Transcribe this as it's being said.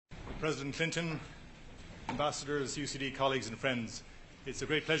President Clinton, ambassadors, UCD colleagues and friends, it's a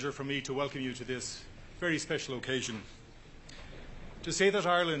great pleasure for me to welcome you to this very special occasion. To say that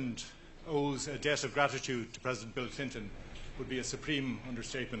Ireland owes a debt of gratitude to President Bill Clinton would be a supreme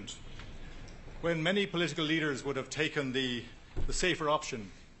understatement. When many political leaders would have taken the safer option,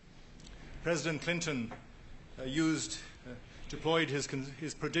 President Clinton deployed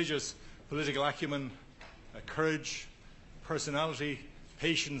his prodigious political acumen, courage, personality,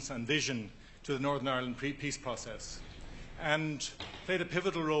 patience and vision to the Northern Ireland peace process, and played a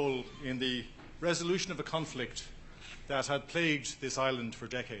pivotal role in the resolution of a conflict that had plagued this island for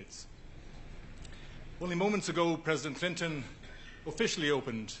decades. Only moments ago, President Clinton officially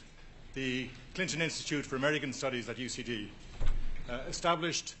opened the Clinton Institute for American Studies at UCD,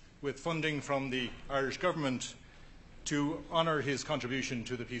 established with funding from the Irish government to honour his contribution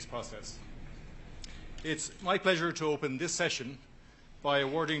to the peace process. It's my pleasure to open this session by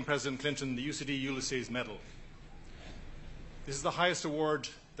awarding President Clinton the UCD Ulysses Medal. This is the highest award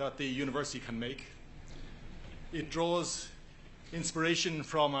that the university can make. It draws inspiration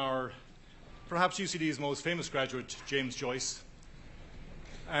from perhaps UCD's most famous graduate, James Joyce,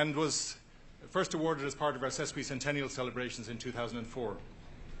 and was first awarded as part of our sesquicentennial celebrations in 2004.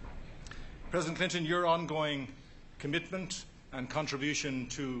 President Clinton, your ongoing commitment and contribution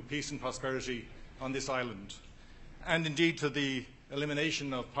to peace and prosperity on this island, and indeed to the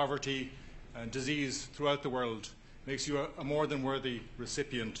elimination of poverty and disease throughout the world, makes you a more than worthy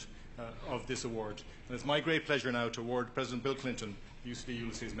recipient of this award. And it's my great pleasure now to award President Bill Clinton the UCD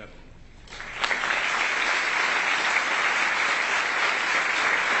Ulysses Medal.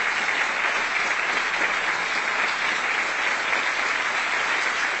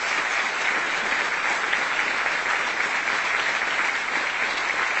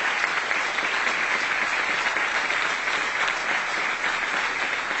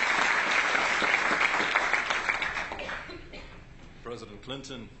 President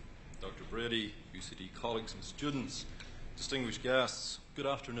Clinton, Dr. Brady, UCD colleagues and students, distinguished guests, good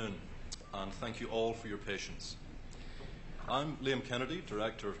afternoon, and thank you all for your patience. I'm Liam Kennedy,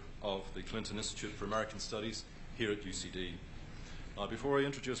 Director of the Clinton Institute for American Studies here at UCD. Before I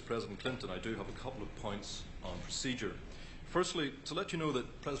introduce President Clinton, I do have a couple of points on procedure. Firstly, to let you know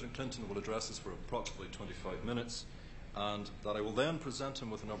that President Clinton will address us for approximately 25 minutes, and that I will then present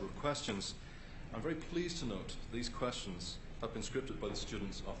him with a number of questions. I'm very pleased to note these questions have been scripted by the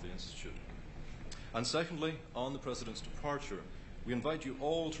students of the Institute. And secondly, on the President's departure, we invite you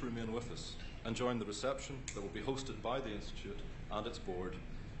all to remain with us and join the reception that will be hosted by the Institute and its board.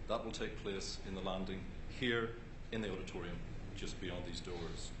 That will take place in the landing here in the auditorium, just beyond these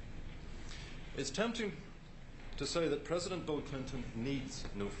doors. It's tempting to say that President Bill Clinton needs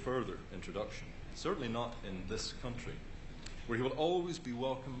no further introduction, certainly not in this country, where he will always be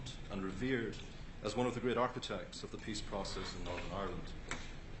welcomed and revered as one of the great architects of the peace process in Northern Ireland,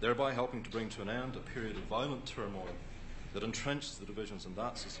 thereby helping to bring to an end a period of violent turmoil that entrenched the divisions in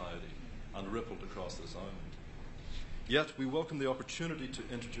that society and rippled across this island. Yet we welcome the opportunity to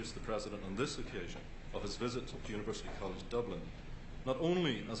introduce the President on this occasion of his visit to University College Dublin, not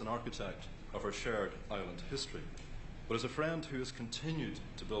only as an architect of our shared island history, but as a friend who has continued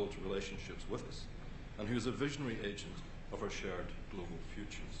to build relationships with us and who is a visionary agent of our shared global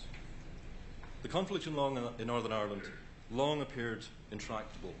futures. The conflict in Northern Ireland long appeared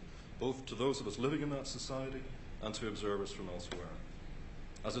intractable, both to those of us living in that society and to observers from elsewhere.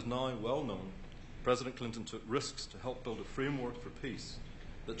 As is now well known, President Clinton took risks to help build a framework for peace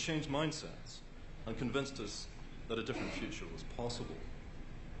that changed mindsets and convinced us that a different future was possible.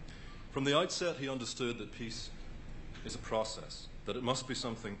 From the outset, he understood that peace is a process, that it must be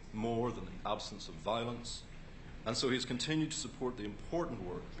something more than the absence of violence, and so he has continued to support the important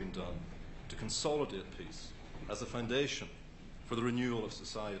work being done to consolidate peace as a foundation for the renewal of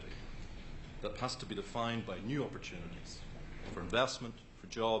society that has to be defined by new opportunities for investment, for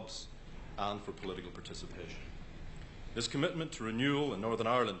jobs, and for political participation. This commitment to renewal in Northern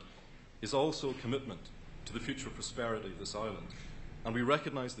Ireland is also a commitment to the future prosperity of this island, and we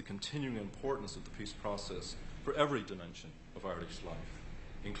recognise the continuing importance of the peace process for every dimension of Irish life,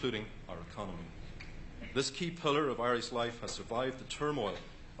 including our economy. This key pillar of Irish life has survived the turmoil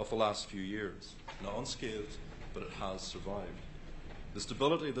of the last few years, not unscathed, but it has survived. The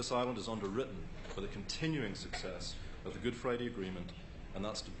stability of this island is underwritten by the continuing success of the Good Friday Agreement, and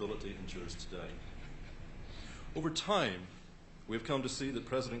that stability endures today. Over time, we have come to see that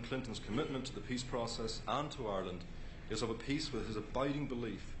President Clinton's commitment to the peace process and to Ireland is of a piece with his abiding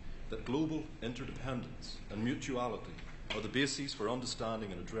belief that global interdependence and mutuality are the bases for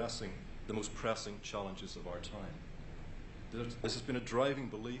understanding and addressing the most pressing challenges of our time. This has been a driving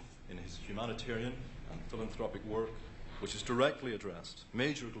belief in his humanitarian and philanthropic work, which has directly addressed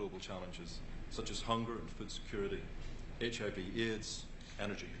major global challenges such as hunger and food security, HIV/AIDS,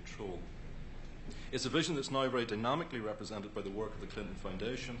 energy control. It's a vision that's now very dynamically represented by the work of the Clinton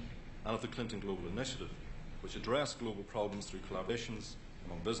Foundation and of the Clinton Global Initiative, which address global problems through collaborations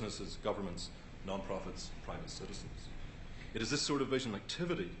among businesses, governments, non-profits, private citizens. It is this sort of vision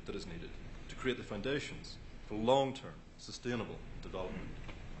activity that is needed to create the foundations for long-term, sustainable development.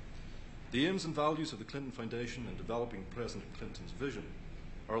 The aims and values of the Clinton Foundation in developing President Clinton's vision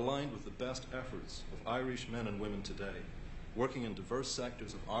are aligned with the best efforts of Irish men and women today, working in diverse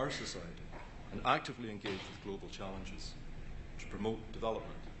sectors of our society and actively engaged with global challenges to promote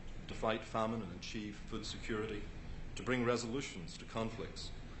development, to fight famine and achieve food security, to bring resolutions to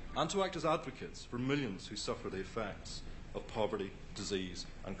conflicts, and to act as advocates for millions who suffer the effects of poverty, disease,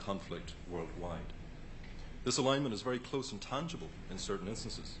 and conflict worldwide. This alignment is very close and tangible in certain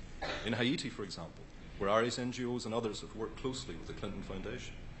instances. In Haiti, for example, where Irish NGOs and others have worked closely with the Clinton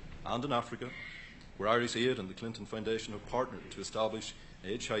Foundation, and in Africa, where Irish Aid and the Clinton Foundation have partnered to establish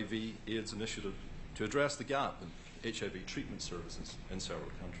an HIV/AIDS initiative to address the gap in HIV treatment services in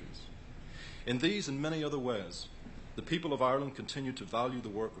several countries. In these and many other ways, the people of Ireland continue to value the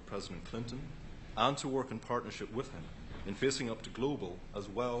work of President Clinton and to work in partnership with him in facing up to global as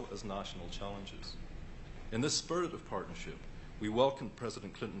well as national challenges. In this spirit of partnership, we welcome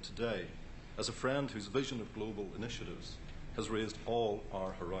President Clinton today as a friend whose vision of global initiatives has raised all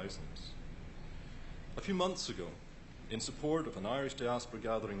our horizons. A few months ago, in support of an Irish diaspora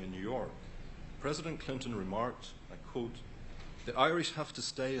gathering in New York, President Clinton remarked, I quote, "The Irish have to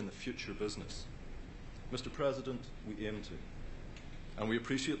stay in the future business. Mr. President, we aim to, and we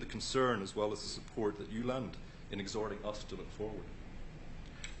appreciate the concern as well as the support that you lend in exhorting us to look forward.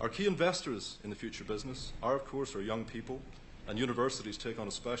 Our key investors in the future business are, of course, our young people, and universities take on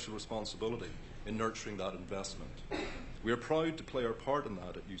a special responsibility in nurturing that investment. We are proud to play our part in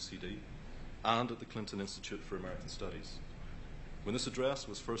that at UCD and at the Clinton Institute for American Studies. When this address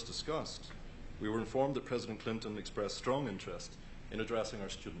was first discussed, we were informed that President Clinton expressed strong interest in addressing our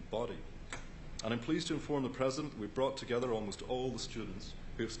student body. And I'm pleased to inform the President that we've brought together almost all the students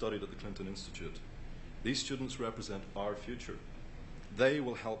who have studied at the Clinton Institute. These students represent our future. They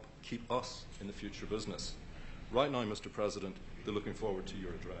will help keep us in the future business. Right now, Mr. President, they're looking forward to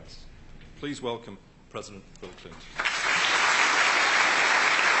your address. Please welcome President Bill Clinton.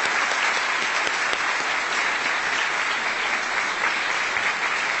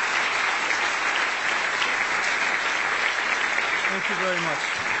 Thank you very much.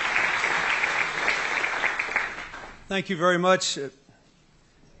 Thank you very much,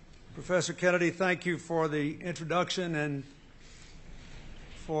 Professor Kennedy. Thank you for the introduction and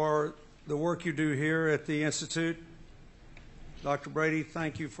for the work you do here at the Institute. Dr. Brady,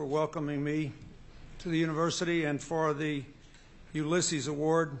 thank you for welcoming me to the university and for the Ulysses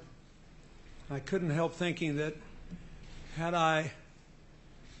Award. I couldn't help thinking that had I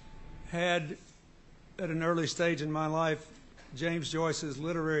had, at an early stage in my life, James Joyce's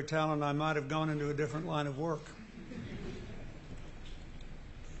literary talent, I might have gone into a different line of work.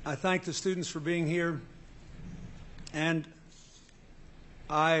 I thank the students for being here, and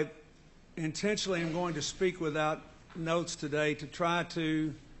I intentionally am going to speak without notes today to try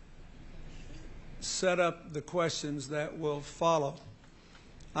to set up the questions that will follow.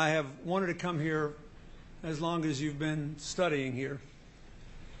 I have wanted to come here as long as you've been studying here,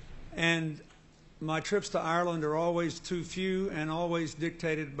 and my trips to Ireland are always too few and always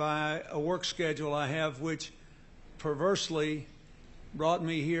dictated by a work schedule I have, which perversely brought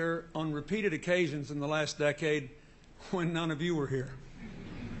me here on repeated occasions in the last decade when none of you were here.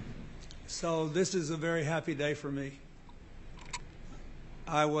 So this is a very happy day for me.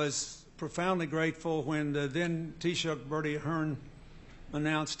 I was profoundly grateful when the then Taoiseach Bertie Ahern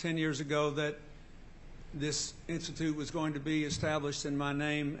announced 10 years ago that this institute was going to be established in my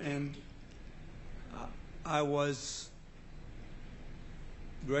name, and I was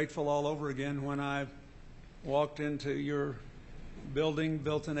grateful all over again when I walked into your building,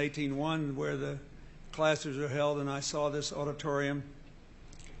 built in 1801, where the classes are held, and I saw this auditorium.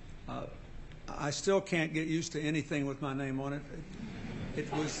 I still can't get used to anything with my name on it.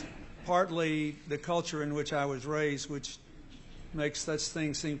 It was partly the culture in which I was raised, which makes such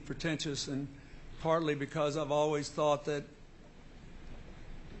things seem pretentious, and partly because I've always thought that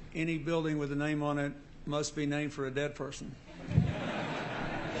any building with a name on it must be named for a dead person.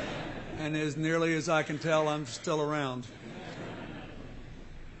 And as nearly as I can tell, I'm still around.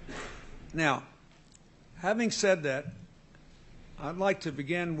 Now, having said that, I'd like to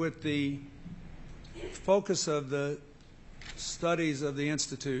begin with the focus of the studies of the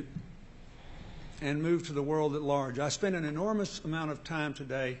Institute and move to the world at large. I spent an enormous amount of time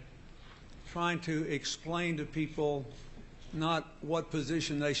today trying to explain to people not what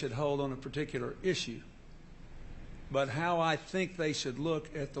position they should hold on a particular issue, but how I think they should look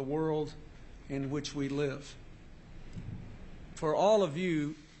at the world in which we live. For all of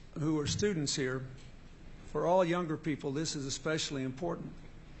you who are students here, for all younger people, this is especially important,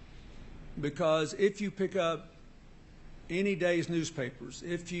 because if you pick up any day's newspapers,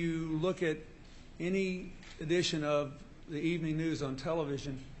 if you look at any edition of the evening news on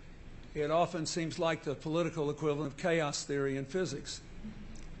television, it often seems like the political equivalent of chaos theory in physics.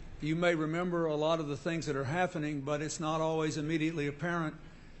 You may remember a lot of the things that are happening, but it's not always immediately apparent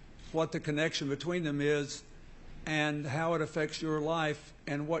what the connection between them is and how it affects your life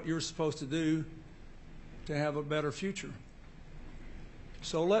and what you're supposed to do to have a better future.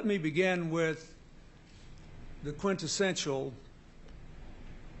 So let me begin with the quintessential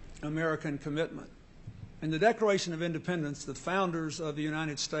American commitment. In the Declaration of Independence, the founders of the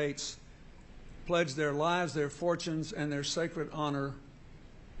United States pledged their lives, their fortunes, and their sacred honor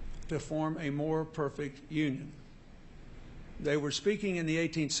to form a more perfect union. They were speaking in the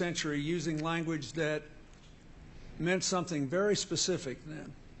 18th century using language that meant something very specific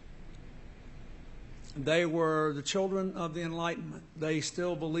then. They were the children of the Enlightenment. They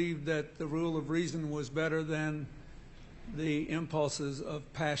still believed that the rule of reason was better than the impulses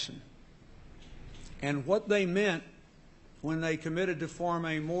of passion. And what they meant when they committed to form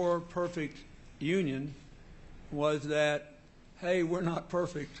a more perfect union was that, hey, we're not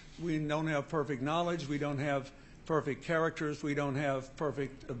perfect. We don't have perfect knowledge. We don't have perfect characters. We don't have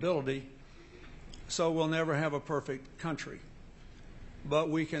perfect ability. So we'll never have a perfect country. But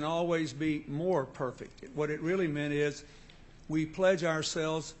we can always be more perfect. What it really meant is we pledge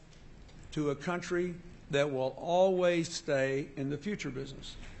ourselves to a country that will always stay in the future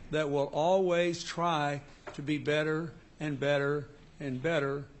business, that will always try to be better and better and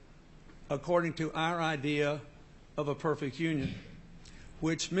better according to our idea of a perfect union,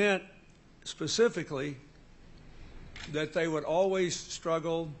 which meant specifically that they would always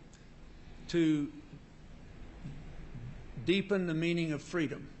struggle to deepen the meaning of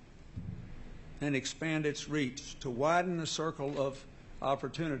freedom and expand its reach, to widen the circle of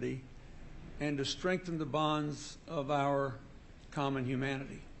opportunity, and to strengthen the bonds of our common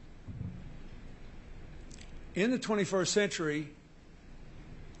humanity. In the 21st century,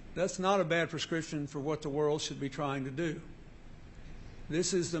 that's not a bad prescription for what the world should be trying to do.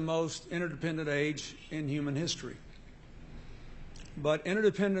 This is the most interdependent age in human history. But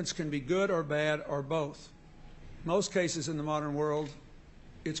interdependence can be good or bad or both. Most cases in the modern world,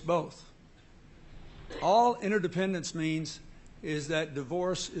 it's both. All interdependence means is that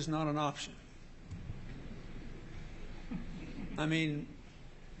divorce is not an option. I mean,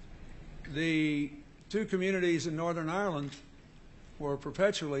 the two communities in Northern Ireland were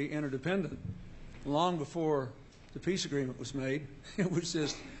perpetually interdependent long before the peace agreement was made. It was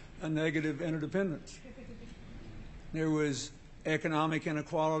just a negative interdependence. There was economic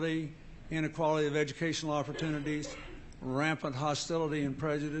inequality, inequality of educational opportunities, rampant hostility and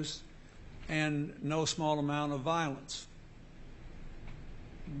prejudice, and no small amount of violence.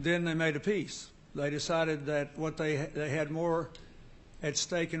 Then they made a peace. They decided that what they had more at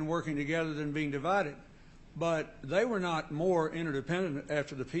stake in working together than being divided. But they were not more interdependent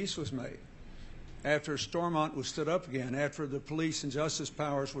after the peace was made, after Stormont was stood up again, after the police and justice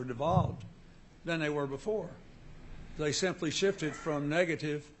powers were devolved, than they were before. They simply shifted from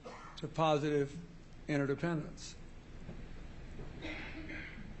negative to positive interdependence.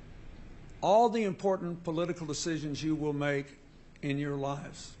 All the important political decisions you will make in your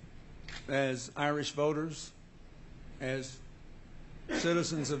lives as Irish voters, as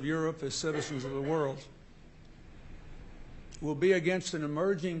citizens of Europe, as citizens of the world, will be against an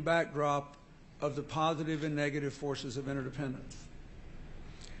emerging backdrop of the positive and negative forces of interdependence.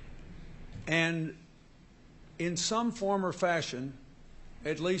 And in some form or fashion,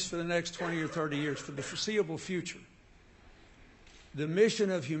 at least for the next 20 or 30 years, for the foreseeable future, the mission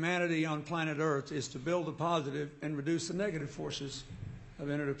of humanity on planet Earth is to build the positive and reduce the negative forces of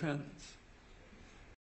interdependence.